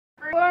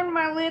Capricorn,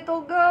 my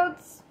little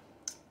goats.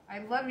 I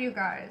love you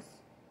guys.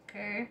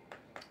 Okay?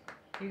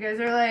 You guys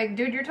are like,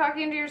 dude, you're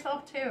talking to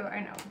yourself too. I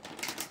know.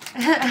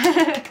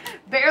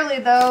 Barely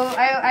though.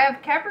 I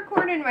have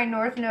Capricorn in my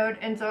North Node,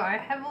 and so I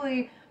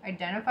heavily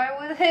identify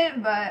with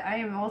it, but I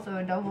am also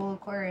a double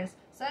Aquarius,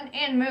 Sun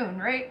and Moon,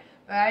 right?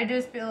 But I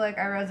just feel like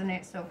I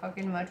resonate so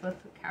fucking much with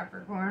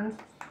Capricorns.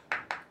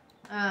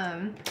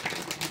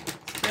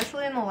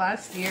 Especially in the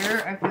last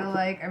year, I feel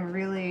like I'm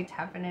really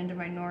tapping into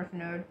my North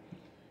Node.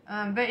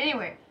 But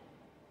anyway,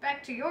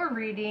 back to your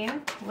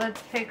reading.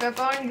 Let's pick up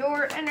on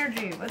your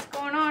energy. What's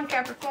going on,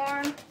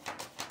 Capricorn?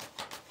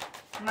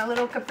 My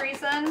little Capri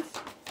Suns?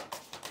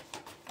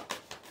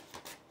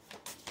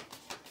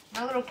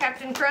 My little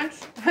Captain Crunch?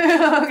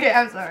 Okay,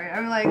 I'm sorry.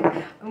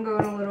 I'm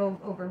going a little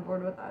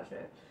overboard with that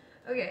shit.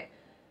 Okay,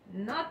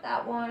 not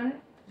that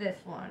one. This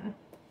one.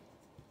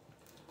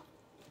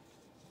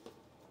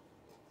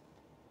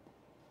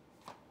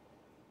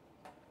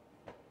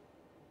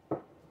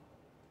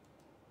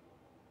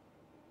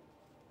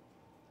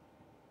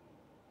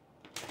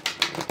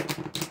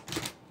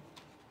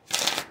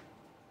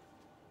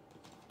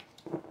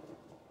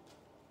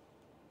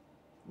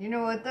 You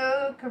know what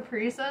though?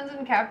 Capri Suns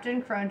and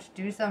Captain Crunch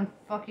do sound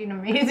fucking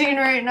amazing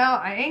right now.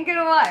 I ain't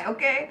gonna lie,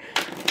 okay?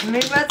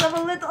 Make myself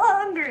a little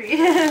hungry.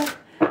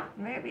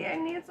 Maybe I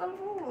need some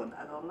food.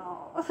 I don't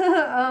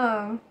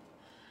know.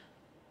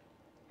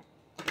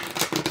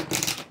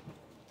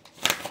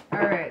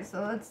 Alright,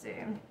 so let's see.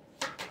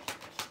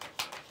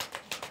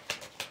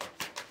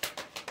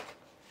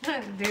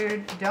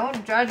 Dude,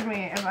 don't judge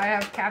me if I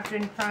have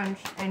Captain Crunch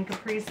and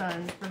Capri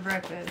Suns for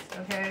breakfast,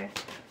 okay?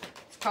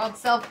 Called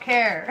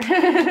self-care.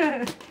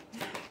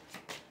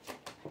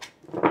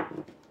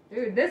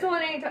 Dude, this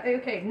one ain't...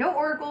 Okay, no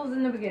oracles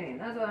in the beginning.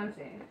 That's what I'm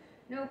saying.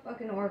 No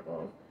fucking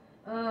oracles.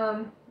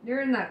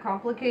 You're in that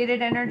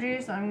complicated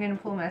energy, so I'm gonna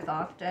pull my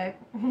Thoth deck.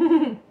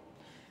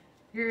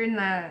 You're in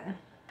that...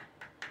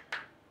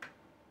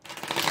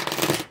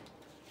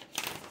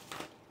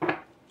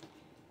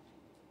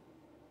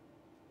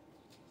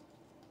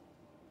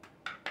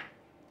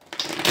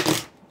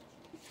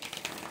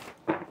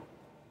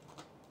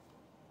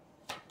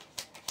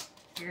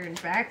 You're in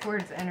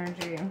backwards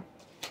energy.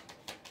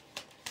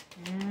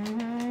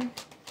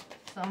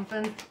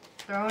 Something's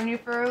throwing you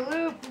for a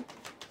loop.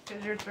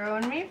 Because you're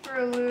throwing me for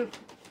a loop.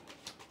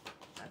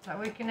 That's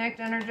how we connect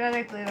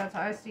energetically. That's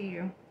how I see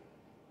you.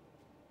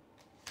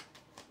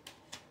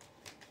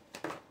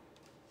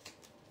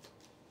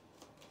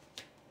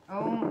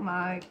 Oh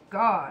my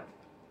god.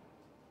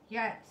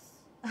 Yes.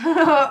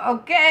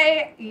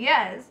 Okay.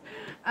 Yes.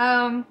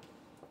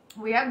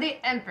 We have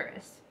the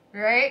Empress,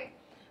 right?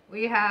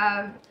 We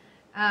have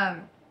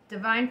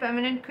Divine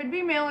Feminine, could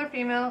be male or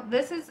female.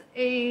 This is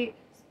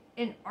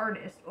an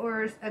artist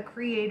or a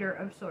creator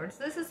of sorts.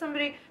 This is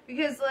somebody,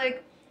 because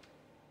like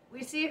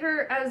we see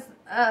her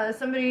as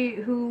somebody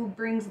who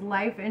brings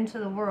life into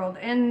the world,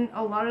 and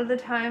a lot of the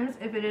times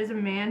if it is a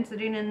man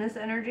sitting in this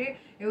energy,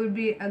 it would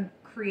be a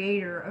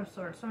creator of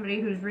sorts, somebody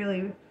who's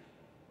really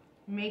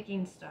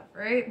making stuff,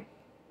 right?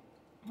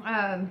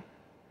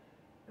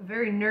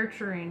 Very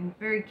nurturing,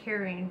 very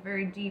caring,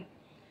 very deep.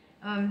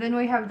 Then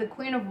we have the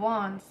Queen of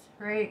Wands,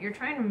 right? You're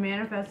trying to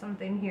manifest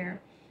something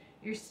here.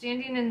 You're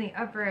standing in the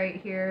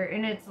upright here,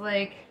 and it's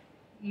like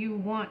you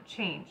want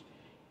change.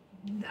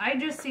 I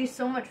just see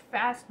so much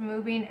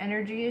fast-moving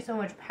energy, so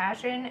much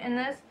passion in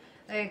this.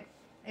 Like,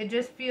 it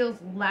just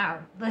feels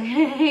loud. Like,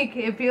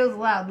 it feels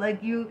loud.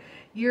 Like,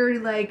 you're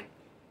like,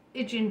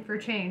 itching for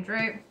change,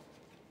 right?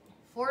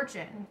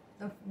 Fortune.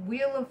 The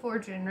Wheel of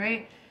Fortune,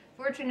 right?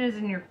 Fortune is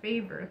in your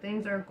favor.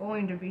 Things are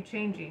going to be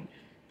changing.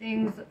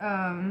 Things,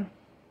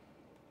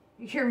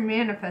 you're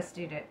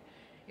manifesting it.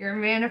 You're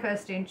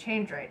manifesting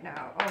change right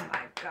now. Oh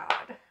my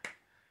god.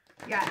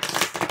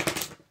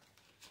 Yes.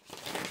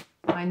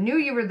 I knew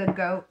you were the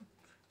GOAT.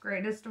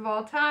 Greatest of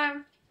all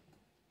time.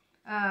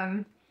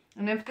 And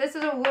if this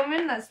is a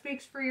woman, that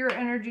speaks for your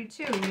energy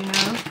too, you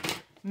know?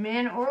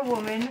 Man or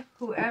woman,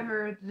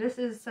 whoever, this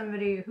is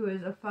somebody who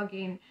is a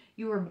fucking,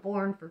 you were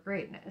born for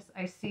greatness.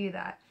 I see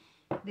that.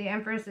 The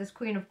Empress is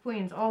Queen of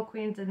Queens. All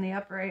queens in the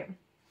upright.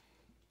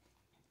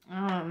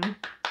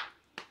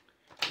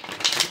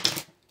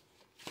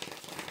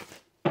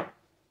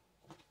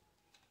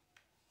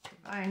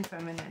 Divine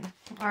Feminine.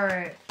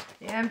 Alright.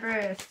 The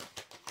Empress.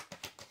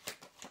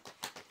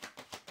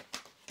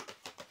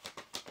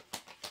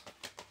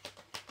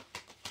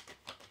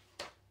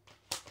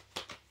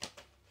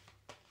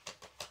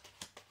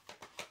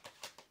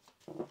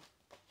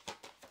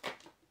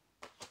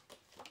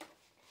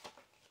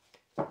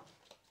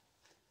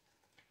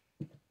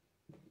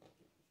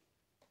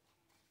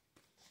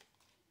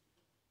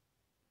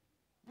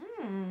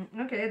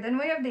 Okay, then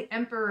we have the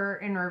Emperor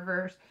in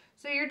reverse.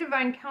 So your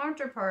divine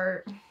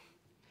counterpart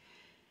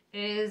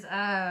is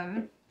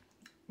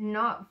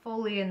not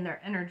fully in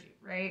their energy,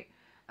 right?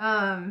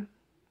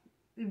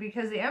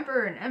 Because the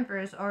Emperor and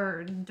Empress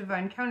are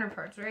divine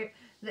counterparts, right?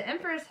 The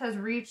Empress has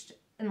reached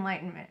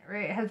enlightenment,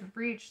 right? Has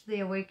reached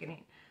the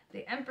awakening.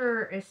 the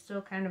Emperor is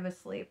still kind of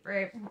asleep,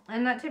 right?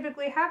 And that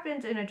typically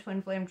happens in a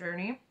twin flame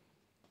journey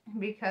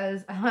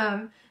because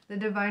the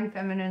divine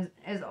feminine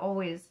is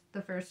always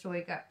the first to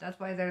wake up. That's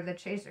why they're the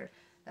chaser.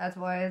 That's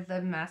why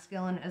the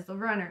masculine is the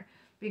runner,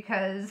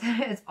 because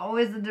it's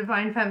always the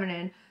divine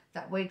feminine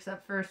that wakes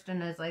up first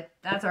and is like,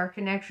 that's our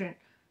connection,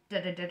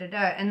 da da da da da.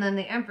 And then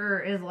the Emperor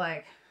is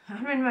like,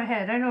 I'm in my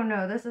head, I don't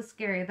know, this is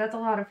scary, that's a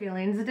lot of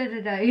feelings, da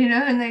da da, you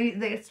know, and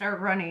they start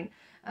running.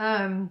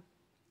 The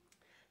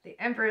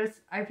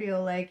Empress, I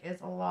feel like, is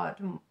a lot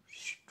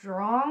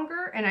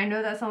stronger, and I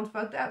know that sounds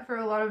fucked up for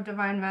a lot of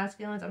divine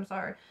masculines, I'm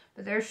sorry,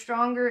 but they're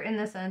stronger in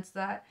the sense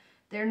that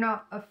they're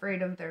not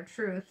afraid of their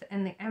truth,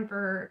 and the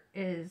Emperor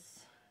is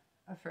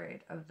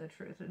afraid of the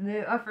truth.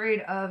 They're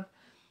afraid of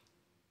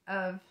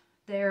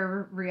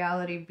their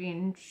reality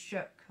being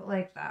shook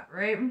like that,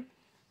 right?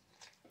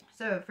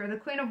 So for the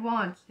Queen of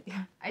Wands,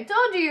 I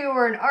told you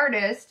were an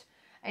artist.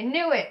 I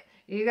knew it.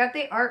 You got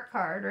the art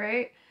card,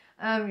 right?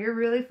 You're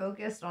really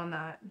focused on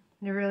that.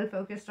 You're really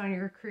focused on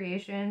your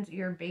creations,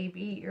 your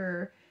baby,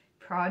 your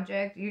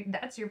project.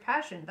 That's your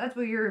passion. That's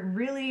what you're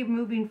really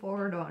moving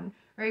forward on,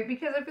 right?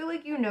 Because I feel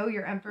like you know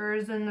your Emperor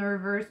is in the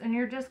reverse, and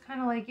you're just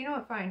kind of like, you know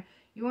what, fine.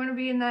 You want to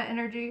be in that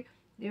energy.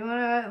 You want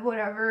to,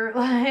 whatever.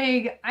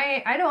 Like,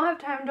 I don't have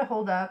time to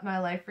hold up my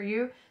life for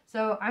you.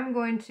 So I'm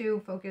going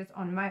to focus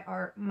on my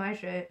art, my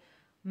shit,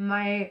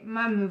 my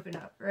moving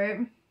up,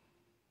 right?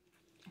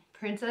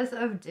 Princess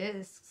of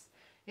Discs.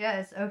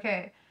 Yes,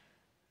 okay.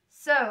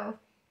 So,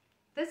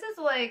 this is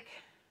like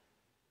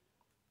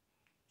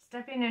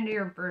stepping into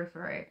your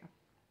birthright,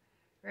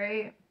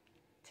 right?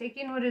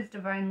 Taking what is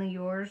divinely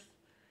yours.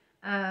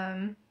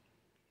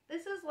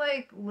 This is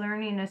like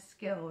learning a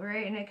skill,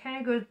 right? And it kind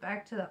of goes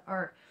back to the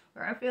art,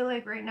 where I feel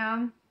like right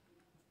now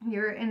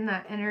you're in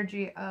that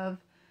energy of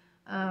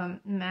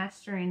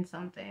mastering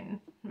something,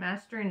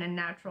 mastering a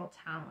natural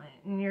talent.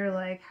 And you're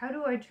like, how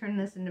do I turn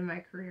this into my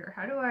career?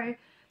 How do I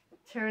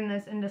turn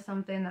this into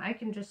something that I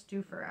can just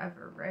do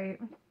forever, right?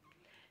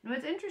 And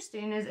what's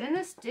interesting is in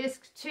this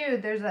disc too,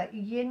 there's that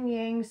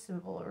yin-yang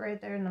symbol right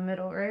there in the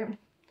middle, right?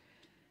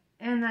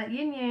 And that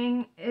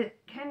yin-yang, it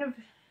kind of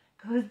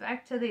goes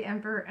back to the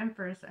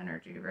Emperor-Empress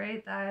energy,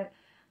 right? That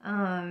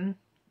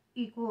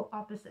equal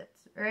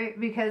opposites, right?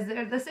 Because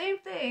they're the same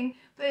thing,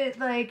 but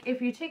like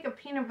if you take a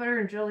peanut butter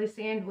and jelly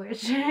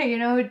sandwich, you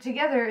know,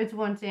 together it's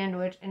one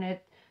sandwich and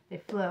they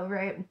flow,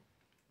 right?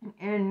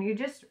 And you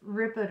just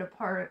rip it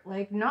apart,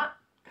 like not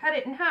cut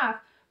it in half,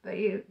 but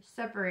you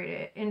separate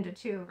it into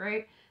two,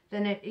 right?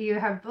 Then you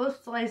have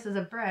both slices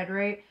of bread,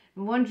 right?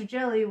 One's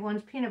jelly,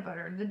 one's peanut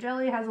butter. The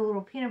jelly has a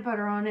little peanut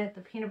butter on it,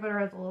 the peanut butter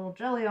has a little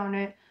jelly on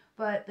it,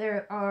 but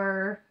there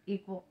are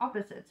equal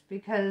opposites,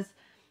 because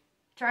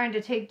trying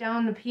to take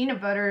down the peanut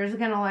butter is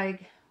gonna,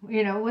 like,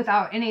 you know,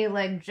 without any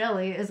like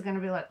jelly is gonna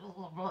be like,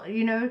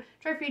 you know,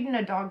 try feeding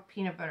a dog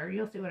peanut butter,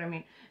 you'll see what I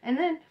mean. And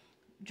then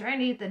trying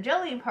to eat the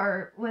jelly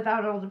part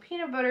without all the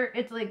peanut butter,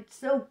 it's like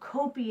so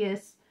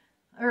copious,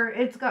 or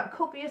it's got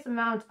copious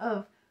amounts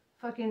of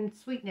fucking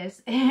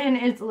sweetness, and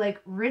it's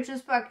like rich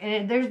as fuck,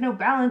 and there's no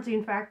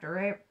balancing factor,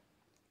 right?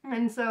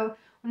 And so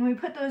when we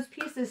put those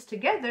pieces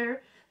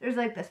together, there's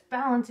like this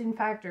balancing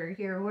factor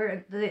here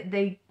where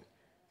the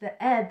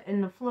ebb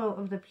and the flow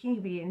of the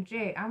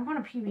PB&J. I want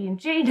a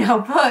PB&J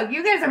now, fuck,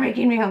 you guys are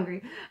making me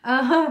hungry.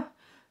 Yeah,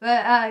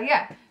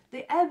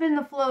 the ebb and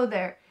the flow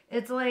there,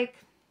 it's like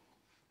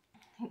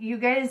you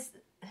guys,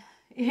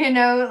 you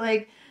know,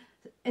 like,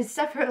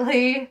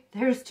 separately,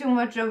 there's too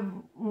much of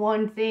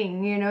one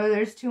thing, you know,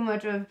 there's too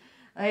much of,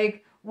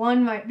 like,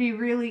 one might be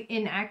really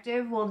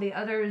inactive while the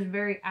other is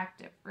very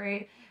active,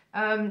 right?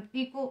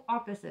 Equal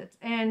opposites.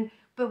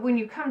 But when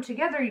you come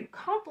together, you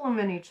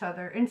complement each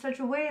other in such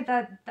a way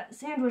that that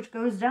sandwich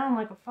goes down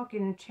like a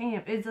fucking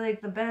champ. It's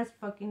like the best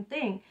fucking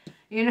thing,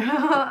 you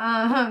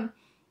know?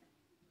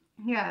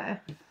 Yeah.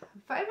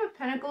 5 of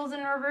Pentacles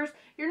in reverse,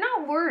 you're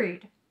not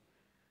worried.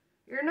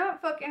 You're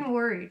not fucking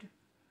worried.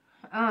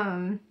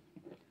 And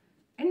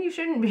you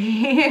shouldn't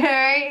be,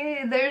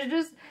 right? There's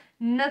just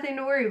nothing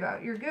to worry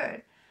about. You're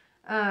good.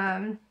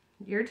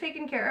 You're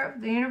taken care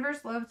of. The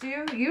universe loves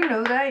you. You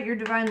know that. You're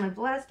divinely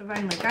blessed,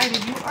 divinely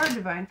guided. You are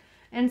divine.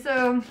 And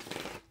so,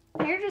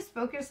 you're just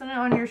focusing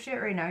on your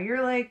shit right now.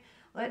 You're like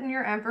letting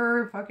your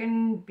Emperor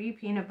fucking be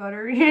peanut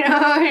butter, you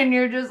know? And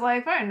you're just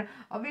like, fine,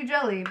 I'll be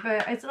jelly,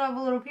 but I still have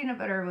a little peanut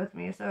butter with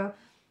me. So,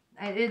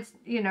 it's,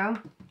 you know,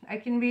 I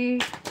can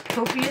be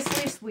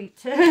copiously sweet.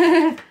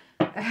 Yeah,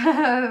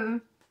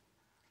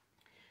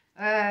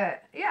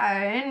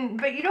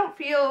 but you don't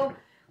feel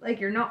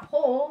like you're not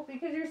whole,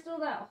 because you're still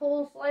that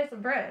whole slice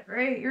of bread,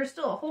 right? You're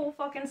still a whole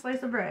fucking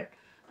slice of bread.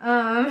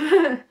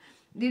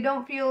 You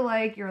don't feel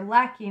like you're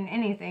lacking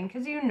anything,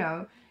 because you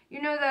know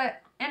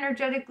that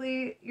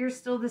energetically you're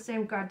still the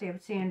same goddamn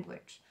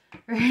sandwich,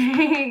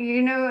 right?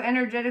 You know,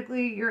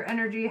 energetically your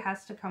energy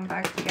has to come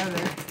back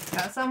together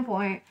at some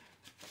point,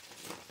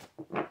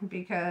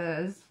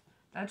 because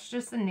that's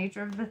just the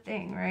nature of the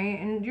thing, right?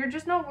 And you're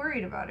just not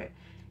worried about it.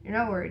 You're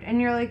not worried.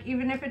 And you're like,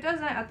 even if it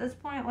doesn't, at this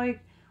point,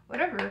 like,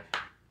 whatever.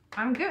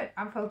 I'm good.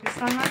 I'm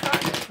focused on my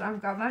progress. I've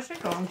got my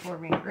shit going for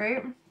me,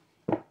 right?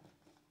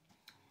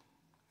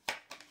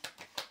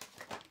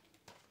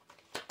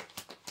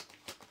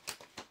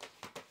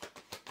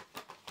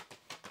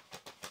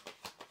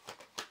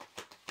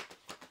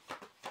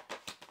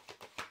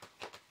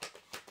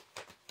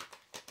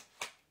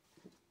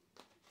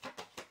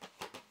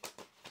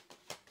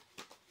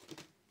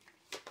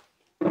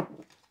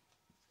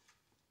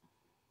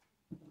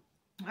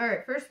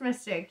 Alright, first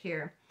mistake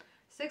here.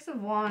 Six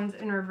of Wands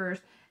in reverse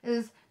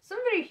is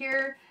somebody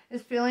here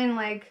is feeling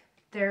like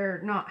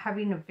they're not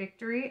having a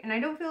victory. And I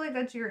don't feel like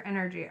that's your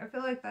energy. I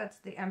feel like that's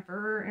the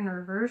Emperor in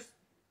reverse.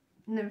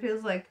 And it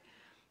feels like,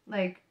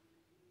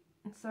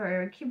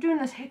 sorry, I keep doing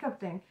this hiccup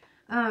thing.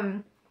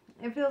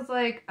 It feels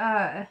like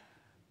they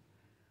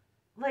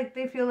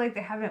feel like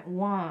they haven't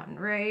won,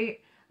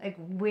 right? Like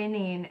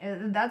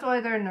winning. That's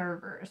why they're in the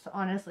reverse,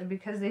 honestly,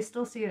 because they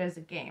still see it as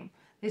a game.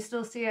 They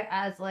still see it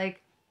as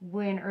like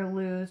win or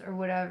lose or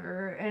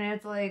whatever. And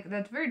it's like,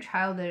 that's very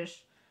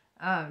childish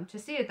to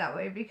see it that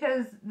way,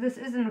 because this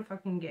isn't a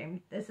fucking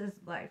game. This is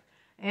life.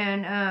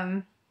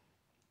 And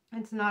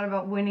it's not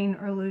about winning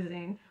or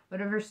losing.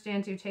 Whatever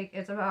stance you take,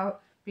 it's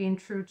about being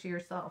true to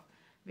yourself,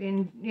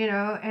 being, you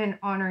know, and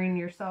honoring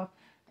yourself.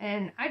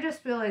 And I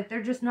just feel like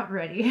they're just not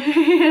ready.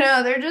 You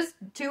know, they're just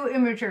too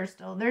immature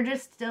still. They're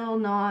just still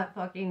not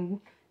fucking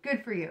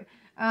good for you.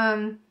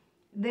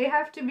 They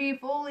have to be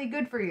fully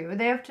good for you.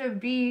 They have to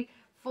be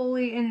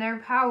fully in their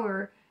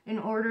power in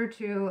order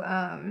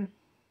to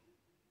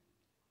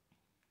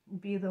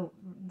be the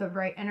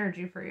right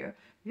energy for you.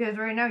 Because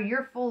right now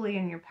you're fully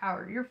in your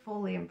power. You're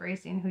fully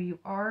embracing who you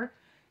are.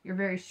 You're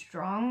very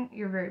strong.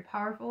 You're very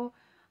powerful.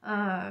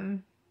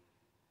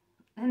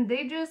 And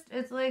they just,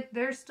 it's like,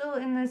 they're still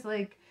in this,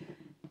 like,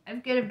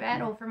 I've got a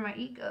battle for my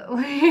ego,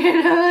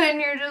 you know, and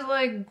you're just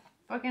like,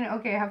 fucking,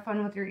 okay, have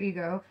fun with your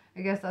ego.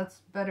 I guess that's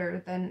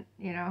better than,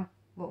 you know,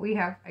 what we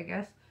have, I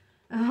guess.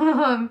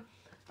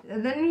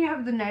 Then you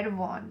have the Knight of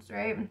Wands,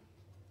 right?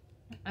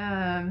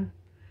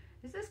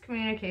 Is this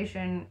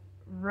communication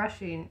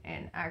rushing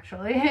in,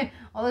 actually?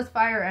 All this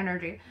fire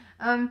energy.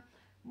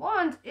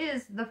 Wands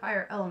is the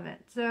fire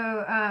element,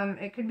 so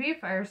it could be a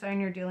fire sign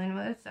you're dealing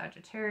with,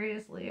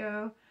 Sagittarius,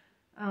 Leo.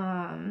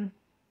 I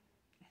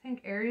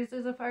think Aries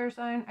is a fire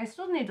sign. I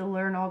still need to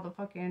learn all the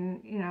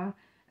fucking, you know,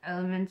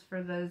 elements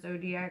for the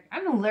zodiac.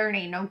 I'm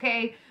learning,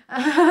 okay?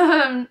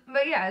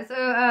 But yeah,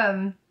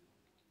 so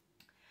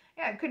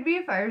yeah, it could be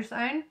a fire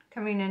sign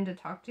coming in to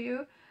talk to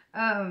you.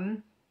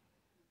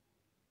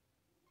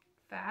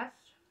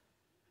 Fast.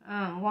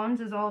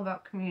 Wands is all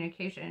about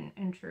communication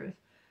and truth.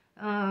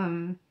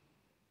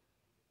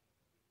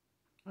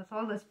 With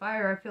all this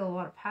fire, I feel a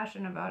lot of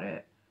passion about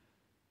it.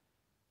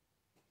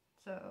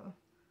 So,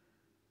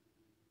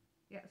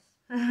 yes.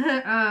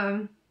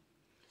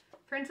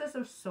 Princess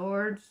of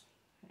Swords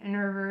in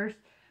reverse.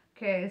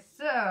 Okay,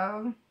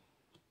 so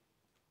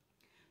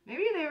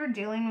maybe they were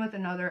dealing with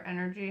another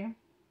energy,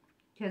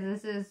 because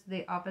this is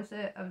the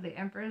opposite of the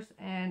Empress,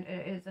 and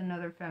it is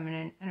another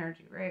feminine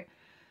energy, right?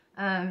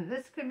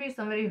 This could be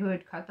somebody who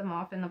had cut them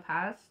off in the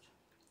past,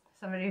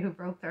 somebody who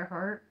broke their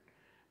heart,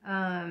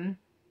 somebody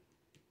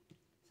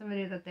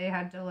that they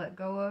had to let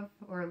go of,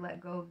 or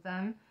let go of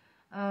them.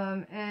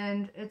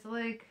 And it's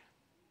like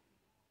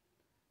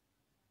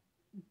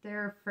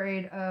they're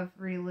afraid of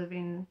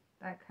reliving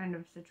that kind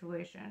of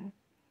situation,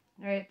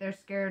 right? They're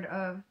scared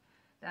of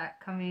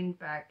that coming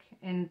back,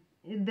 and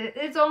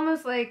it's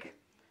almost like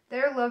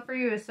their love for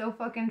you is so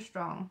fucking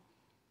strong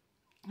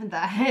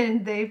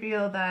that they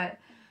feel that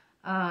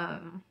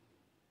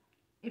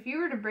if you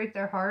were to break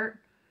their heart,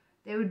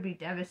 they would be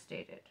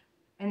devastated.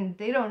 And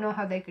they don't know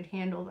how they could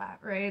handle that,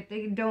 right?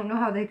 They don't know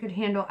how they could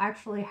handle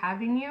actually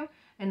having you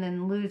and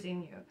then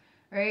losing you,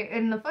 right?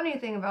 And the funny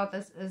thing about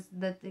this is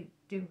that they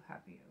do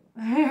have you,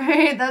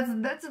 right?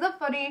 That's the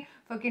funny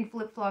fucking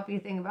flip-floppy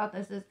thing about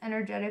this, is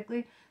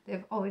energetically,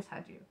 they've always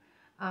had you.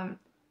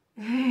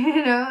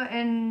 You know,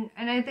 and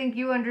I think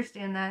you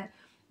understand that.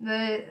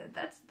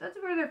 That's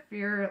where their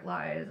fear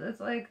lies. It's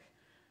like,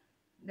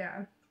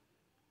 yeah.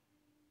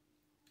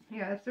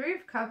 Yeah, Three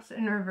of Cups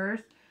in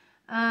reverse.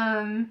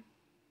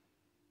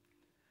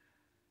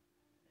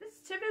 This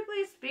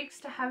typically speaks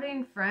to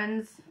having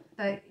friends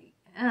that,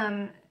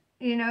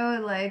 you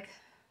know, like,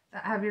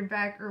 that have your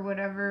back or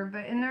whatever.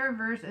 But in the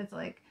reverse, it's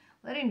like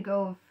letting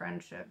go of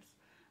friendships.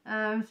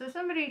 So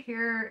somebody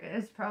here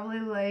is probably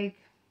like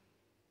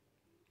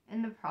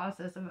in the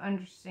process of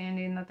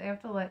understanding that they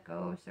have to let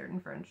go of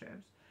certain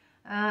friendships.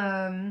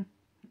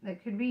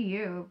 That could be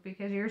you,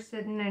 because you're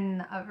sitting in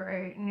the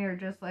upright and you're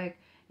just like,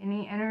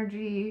 any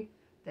energy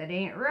that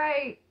ain't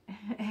right,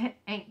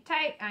 ain't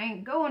tight, I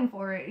ain't going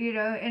for it, you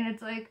know. And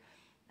it's like,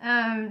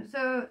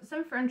 so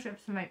some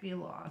friendships might be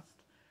lost.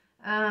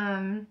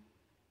 But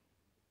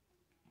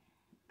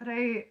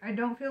I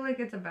don't feel like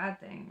it's a bad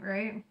thing,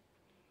 right?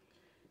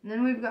 And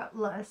then we've got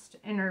Lust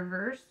in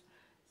reverse.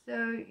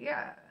 So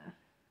yeah,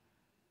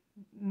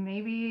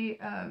 maybe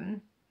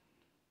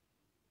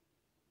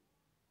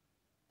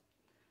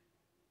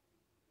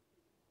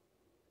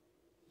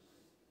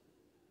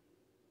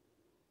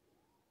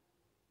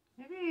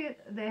maybe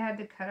they had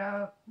to cut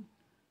out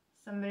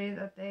somebody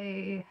that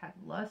they had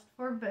lust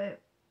for.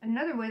 But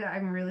another way that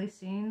I'm really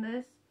seeing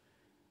this,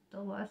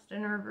 the lust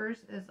in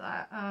reverse, is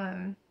that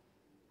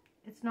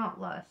it's not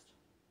lust,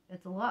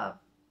 it's love.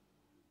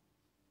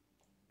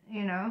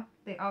 You know,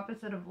 the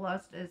opposite of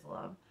lust is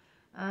love.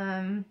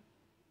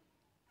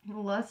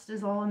 Lust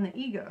is all in the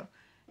ego.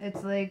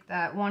 It's like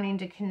that wanting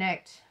to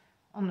connect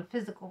on the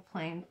physical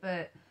plane,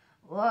 but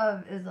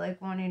love is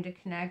like wanting to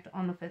connect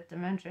on the 5th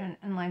dimension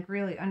and like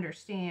really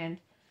understand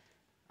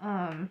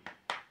it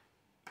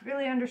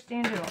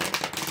all.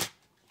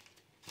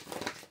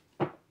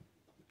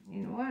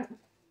 You know what?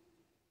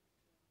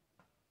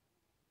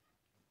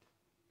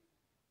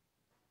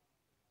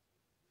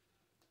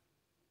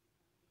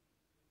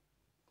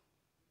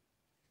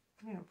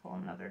 I'm gonna pull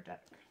another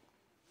deck.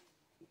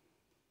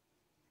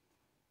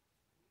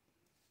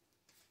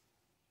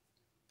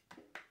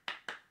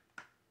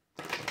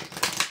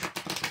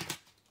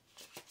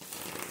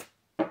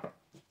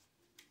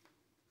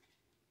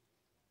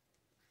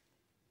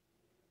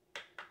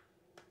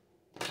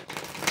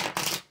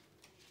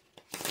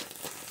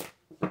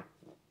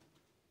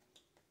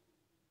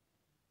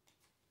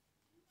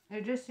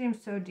 It just seems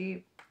so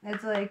deep.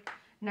 It's like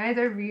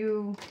neither of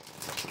you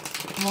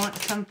want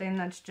something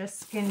that's just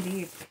skin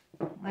deep.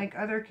 Like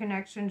other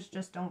connections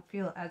just don't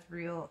feel as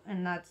real,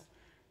 and that's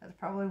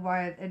probably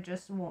why it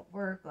just won't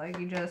work. Like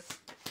you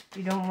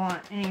don't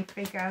want any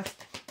fake ass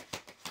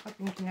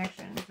fucking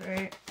connections,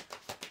 right?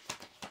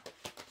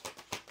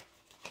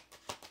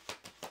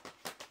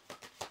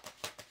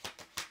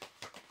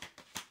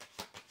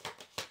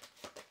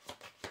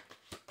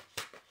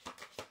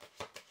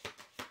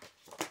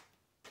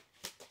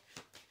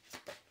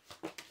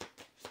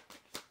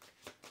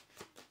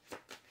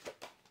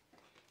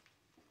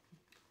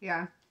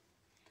 Yeah.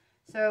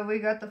 So we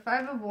got the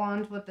 5 of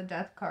Wands with the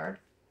Death card.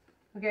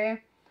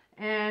 Okay?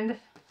 And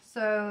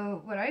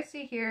so what I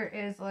see here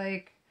is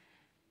like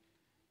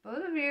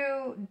both of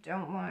you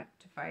don't want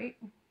to fight.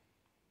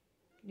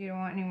 You don't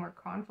want any more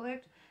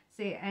conflict.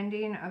 See,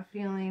 ending of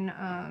feeling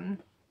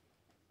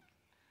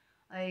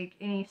like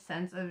any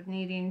sense of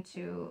needing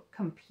to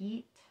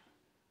compete.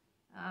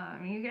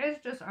 You guys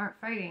just aren't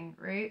fighting,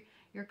 right?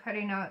 You're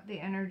cutting out the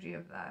energy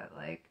of that.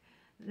 Like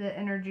the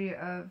energy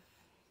of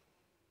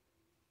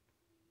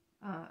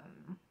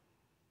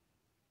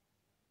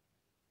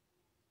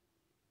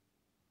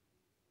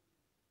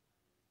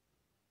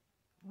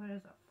what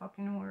is that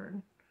fucking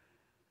word?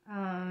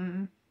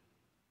 Oh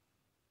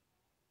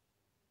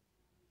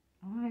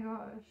my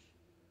gosh.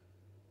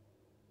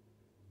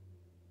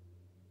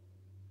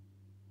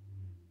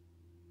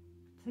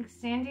 It's like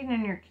standing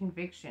in your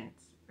convictions,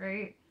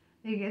 right?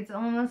 Like it's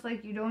almost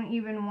like you don't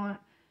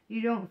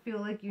feel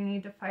like you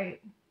need to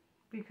fight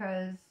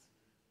because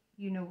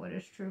you know what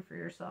is true for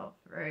yourself,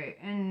 right?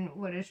 And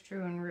what is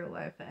true in real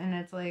life. And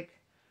it's like,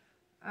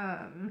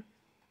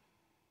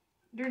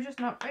 you're just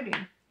not fighting.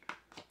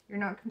 You're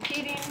not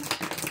competing.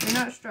 You're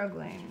not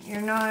struggling.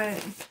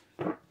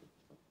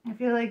 I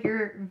feel like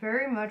you're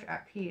very much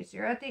at peace.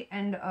 You're at the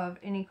end of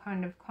any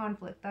kind of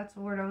conflict. That's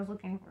the word I was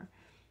looking for.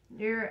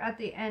 You're at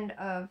the end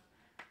of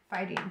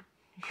fighting.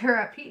 You're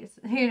at peace,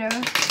 you know?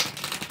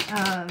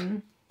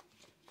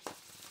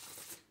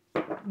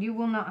 You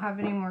will not have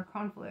any more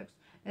conflicts.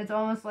 It's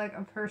almost like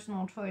a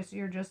personal choice.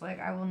 You're just like,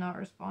 I will not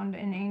respond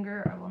in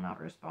anger. I will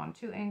not respond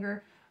to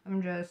anger.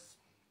 I'm just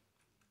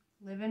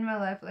living my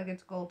life like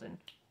it's golden.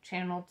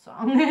 Channeled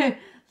song.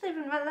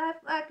 Living my life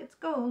like it's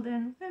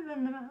golden.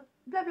 Living my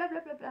blah blah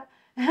blah blah blah.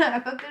 I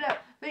fucked it up.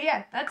 But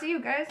yeah, that's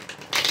you guys.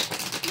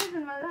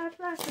 Living my life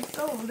like it's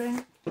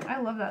golden.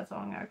 I love that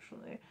song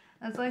actually.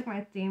 That's like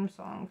my theme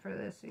song for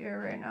this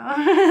year right now.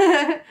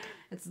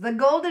 It's the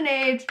golden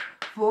age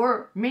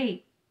for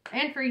me.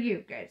 And for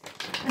you guys.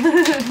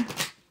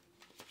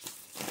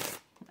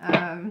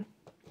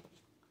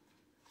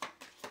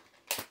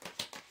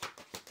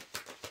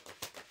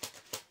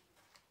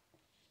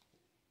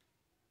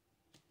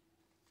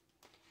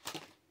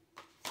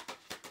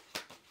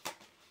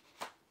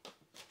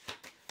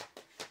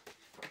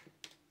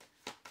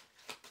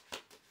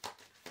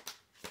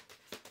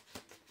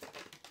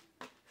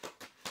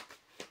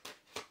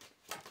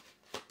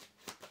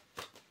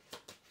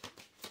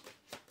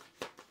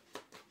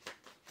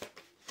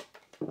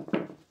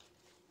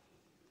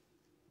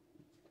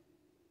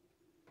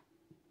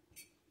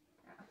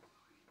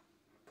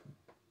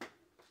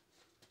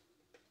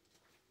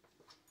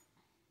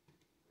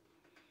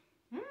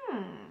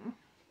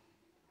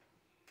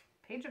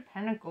 Page of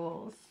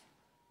Pentacles.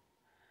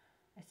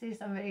 I see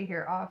somebody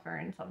here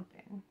offering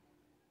something.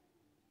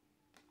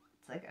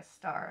 It's like a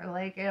star.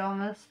 Like, it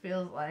almost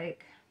feels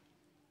like...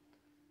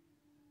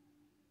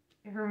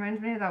 It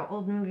reminds me of that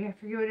old movie. I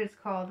forget what it's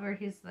called. Where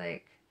he's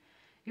like,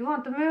 you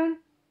want the moon?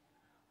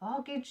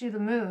 I'll get you the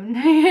moon.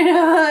 You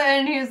know?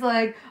 And he's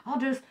like, I'll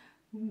just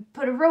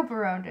put a rope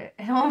around it.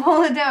 And I'll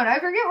pull it down. I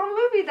forget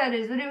what movie that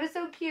is. But it was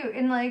so cute.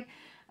 And like,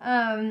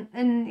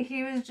 and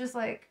he was just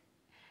like,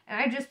 and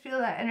I just feel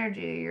that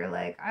energy. You're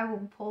like, I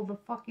will pull the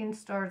fucking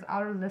stars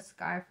out of the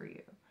sky for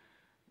you.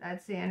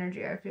 That's the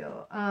energy I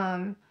feel.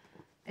 And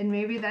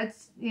maybe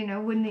that's, you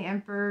know, when the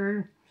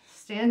Emperor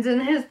stands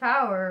in his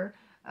power.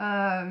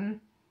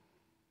 When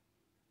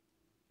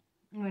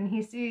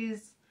he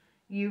sees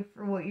you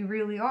for what you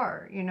really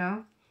are, you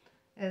know?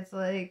 It's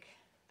like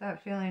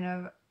that feeling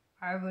of,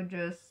 I would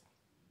just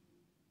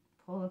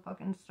pull the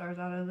fucking stars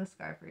out of the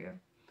sky for you.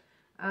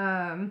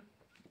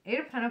 8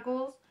 of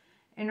Pentacles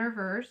in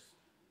reverse.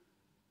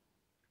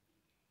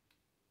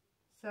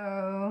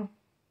 So,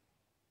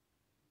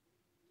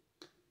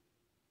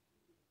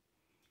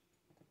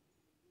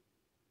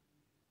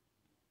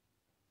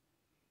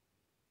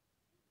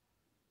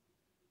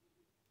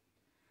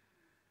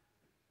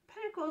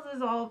 Pentacles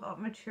is all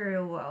about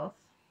material wealth.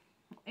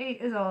 8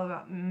 is all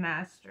about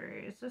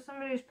mastery. So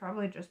somebody's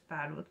probably just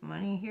bad with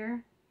money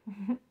here.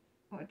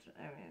 Which,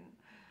 I mean,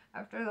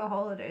 after the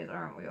holidays,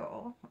 aren't we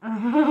all?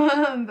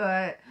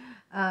 But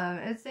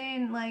it's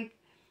saying, like,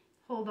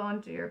 hold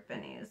on to your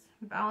pennies.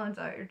 Balance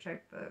out your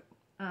checkbook.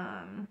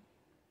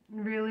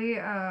 Really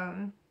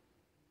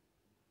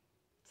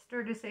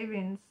start a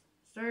savings.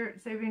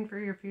 Start saving for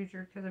your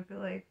future, because I feel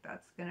like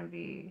that's going to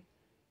be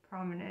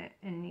prominent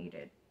and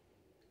needed.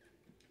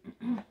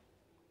 9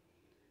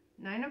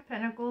 of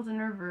Pentacles in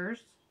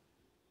reverse.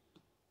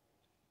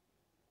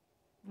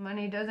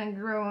 Money doesn't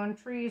grow on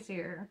trees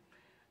here.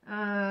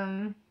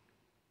 You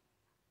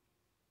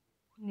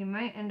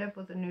might end up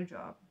with a new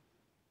job.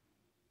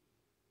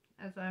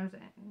 That's what I'm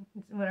saying.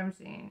 It's what I'm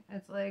seeing.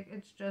 It's like,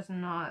 it's just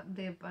not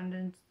the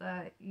abundance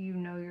that you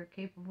know you're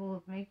capable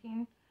of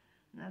making.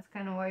 And that's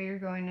kind of why you're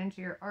going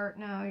into your art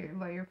now,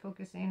 why you're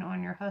focusing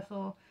on your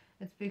hustle.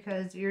 It's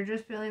because you're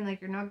just feeling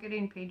like you're not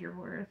getting paid your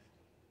worth.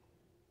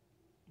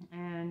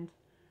 And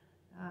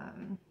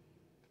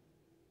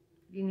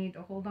you need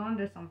to hold on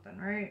to something,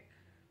 right?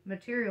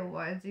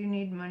 Material-wise, you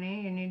need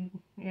money, you need,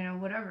 you know,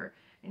 whatever.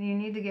 And you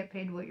need to get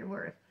paid what you're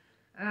worth.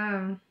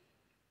 Then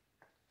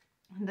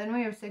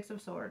we have 6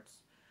 of Swords.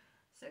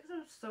 6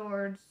 of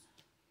Swords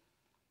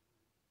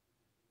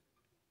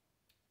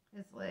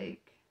is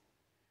like,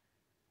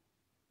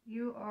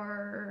 you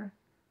are...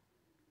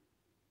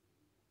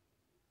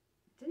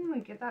 Didn't we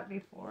get that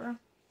before?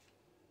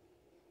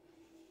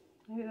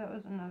 Maybe that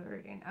was another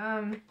reading.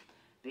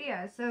 But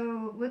yeah,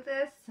 so with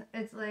this,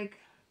 it's like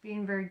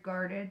being very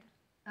guarded.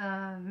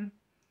 Being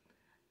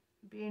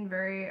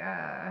very,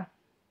 it's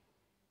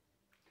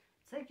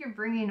like you're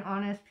bringing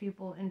honest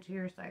people into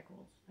your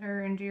cycles,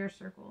 or into your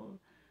circles.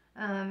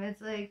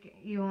 It's like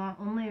you want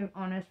only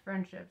honest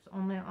friendships,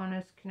 only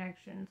honest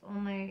connections,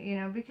 only, you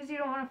know, because you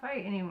don't want to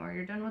fight anymore.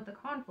 You're done with the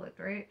conflict,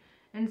 right?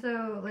 And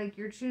so, like,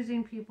 you're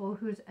choosing people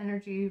whose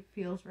energy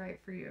feels right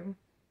for you.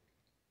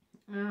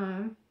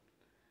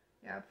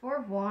 Yeah, 4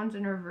 of Wands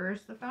in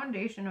reverse. The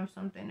foundation of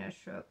something is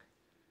shook.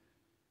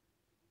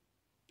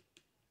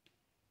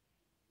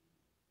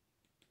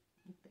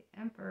 The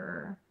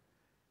Emperor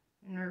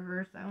in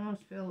reverse. I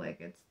almost feel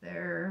like it's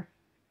their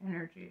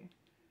energy.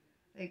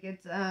 Like,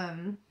 it's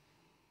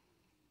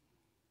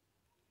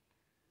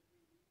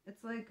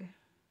like the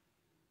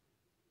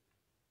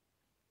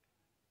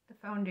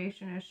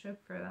foundation is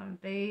shook for them.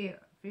 They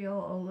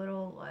feel a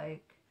little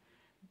like,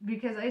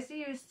 because I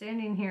see you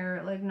standing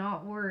here, like,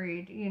 not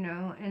worried, you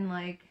know, and,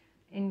 like,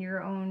 in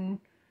your own,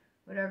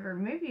 whatever.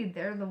 Maybe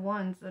they're the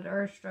ones that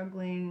are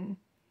struggling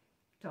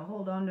to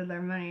hold on to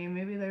their money.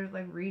 Maybe there's,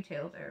 like,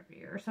 retail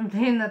therapy or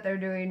something that they're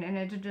doing, and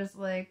it's just,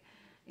 like,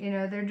 you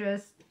know, they're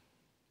just,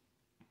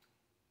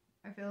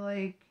 I feel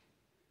like,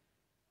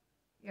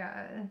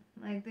 yeah,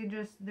 like, they've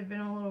been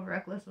a little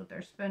reckless with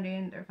their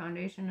spending. Their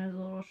foundation is a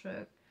little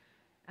shook.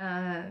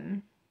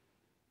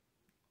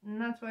 And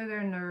that's why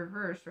they're in the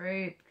reverse,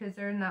 right? Because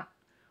they're in that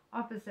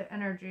opposite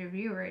energy of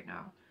you right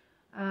now.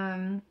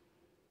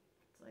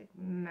 It's like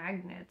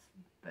magnets,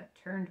 but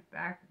turned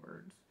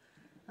backwards.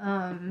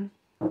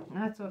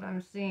 That's what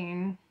I'm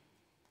seeing.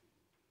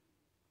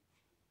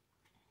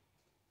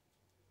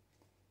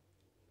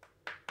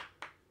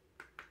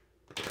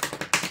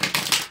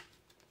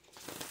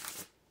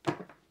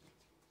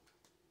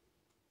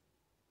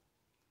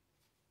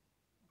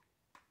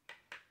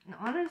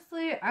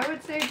 Honestly, I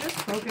would say just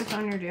focus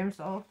on your damn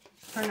self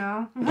for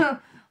now.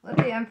 Let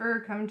the Emperor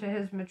come to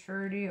his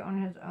maturity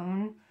on his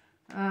own.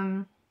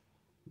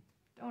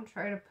 Don't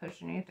try to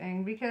push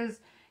anything,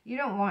 because you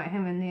don't want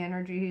him in the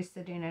energy he's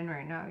sitting in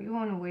right now. You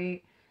want to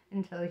wait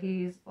until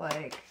he's,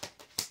 like,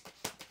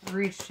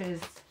 reached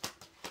his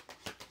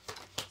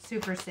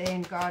Super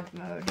Saiyan God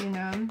mode, you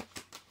know?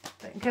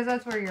 Because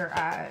that's where you're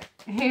at,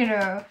 you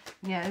know?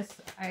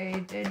 Yes,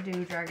 I did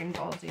do Dragon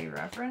Ball Z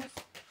reference.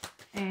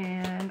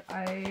 And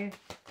I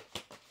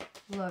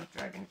love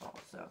Dragon Ball,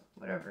 so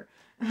whatever.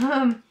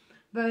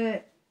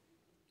 But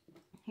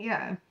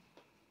yeah.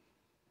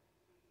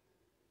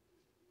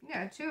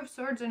 Yeah, 2 of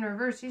Swords in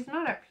reverse. He's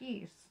not at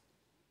peace.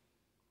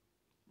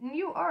 And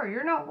you are.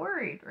 You're not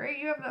worried, right?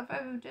 You have that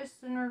 5 of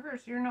Discs in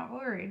reverse. You're not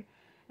worried.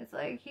 It's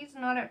like he's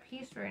not at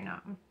peace right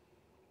now.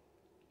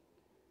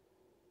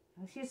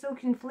 He's so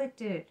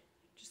conflicted.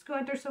 Just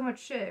going through so much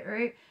shit,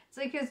 right? It's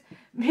like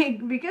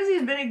because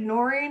he's been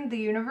ignoring the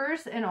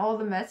universe and all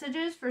the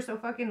messages for so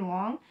fucking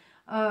long,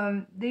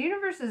 the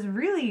universe is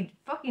really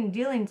fucking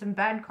dealing some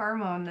bad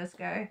karma on this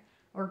guy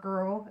or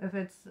girl, if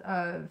it's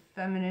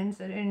feminine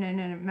sitting in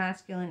a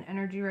masculine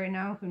energy right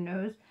now, who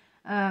knows?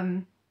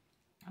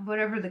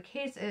 Whatever the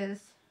case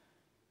is,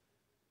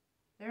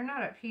 they're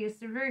not at peace.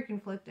 They're very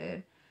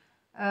conflicted.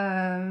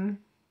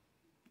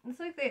 It's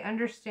like they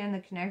understand the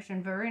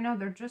connection, but right now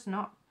they're just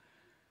not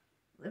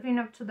living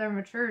up to their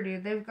maturity.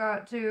 They've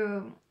got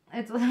to,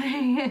 it's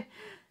like,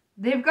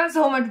 they've got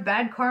so much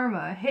bad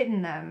karma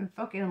hitting them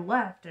fucking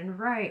left and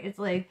right. It's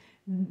like,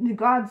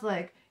 God's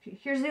like,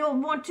 here's the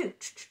old one too.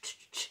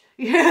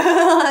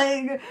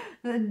 Yeah,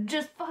 like,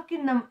 just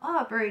fucking them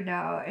up right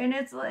now. And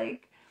it's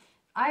like,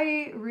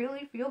 I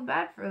really feel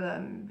bad for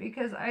them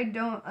because I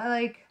don't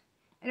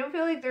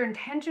feel like their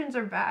intentions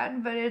are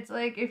bad, but it's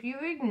like if you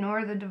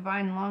ignore the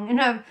divine long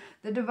enough,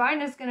 the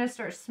divine is gonna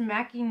start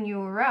smacking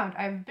you around.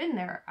 I've been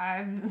there.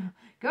 I've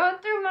gone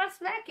through my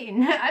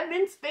smacking. I've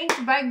been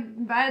spanked by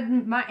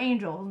my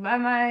angels, by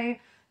my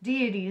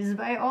deities,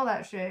 by all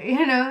that shit,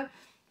 you know?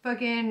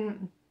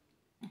 Fucking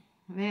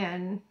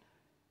man.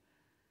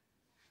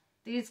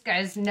 These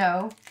guys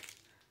know.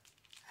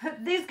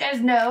 These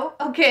guys know.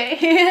 Okay.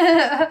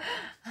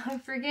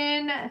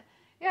 Freaking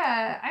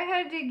yeah, I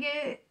had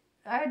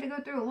to go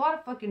through a lot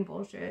of fucking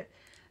bullshit.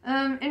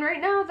 And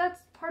right now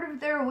that's part of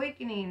their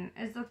awakening,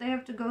 is that they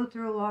have to go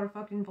through a lot of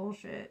fucking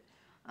bullshit.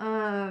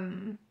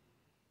 They're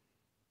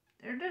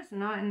just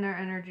not in their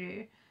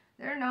energy.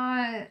 They're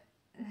not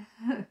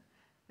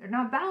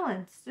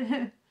balanced.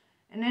 And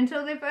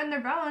until they find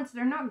their balance,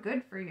 they're not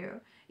good for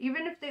you.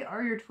 Even if they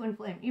are your twin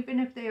flame, even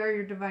if they are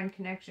your divine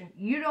connection,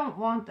 you don't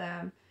want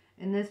them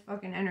in this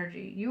fucking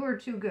energy. You are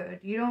too good.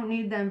 You don't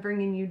need them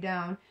bringing you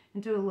down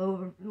into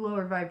a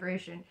lower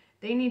vibration.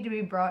 They need to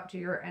be brought to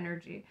your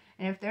energy.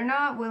 And if they're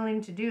not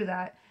willing to do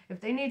that,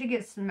 if they need to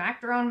get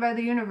smacked around by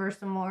the universe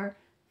some more,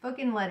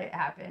 fucking let it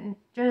happen.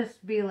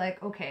 Just be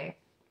like, okay,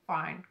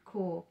 fine,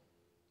 cool.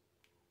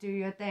 Do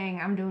your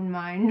thing. I'm doing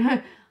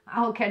mine.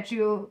 I'll catch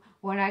you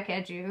when I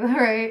catch you,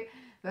 right?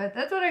 But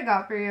that's what I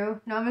got for you.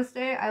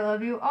 Namaste. I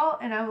love you all,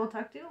 and I will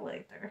talk to you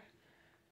later.